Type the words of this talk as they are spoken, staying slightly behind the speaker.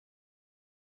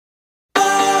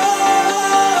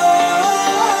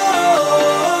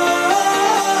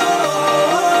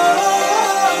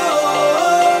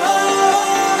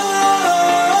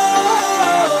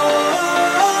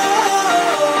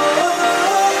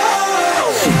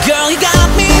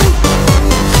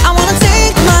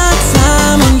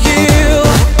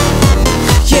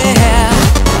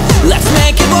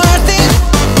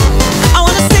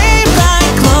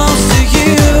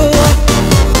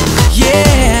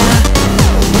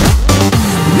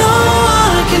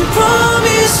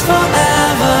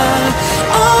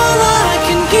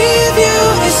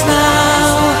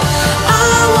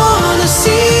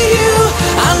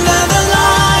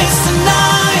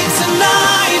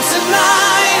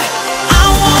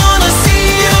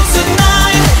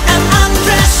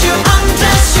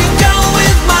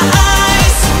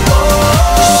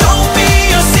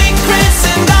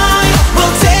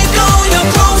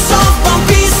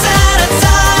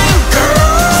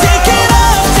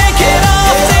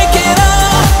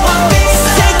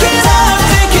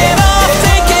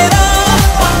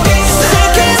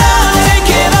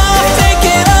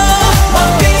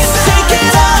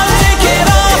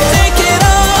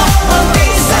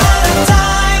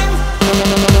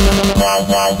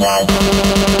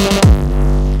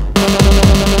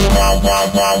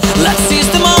Let's seize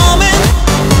the moment.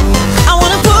 I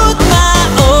wanna put my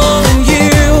all in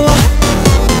you.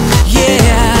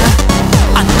 Yeah,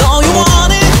 I know you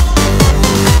want it.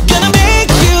 Gonna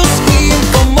make you scream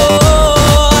for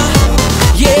more.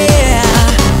 Yeah.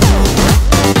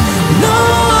 No,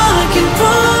 I can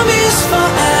promise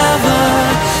forever.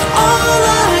 All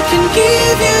I can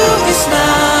give you is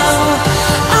now.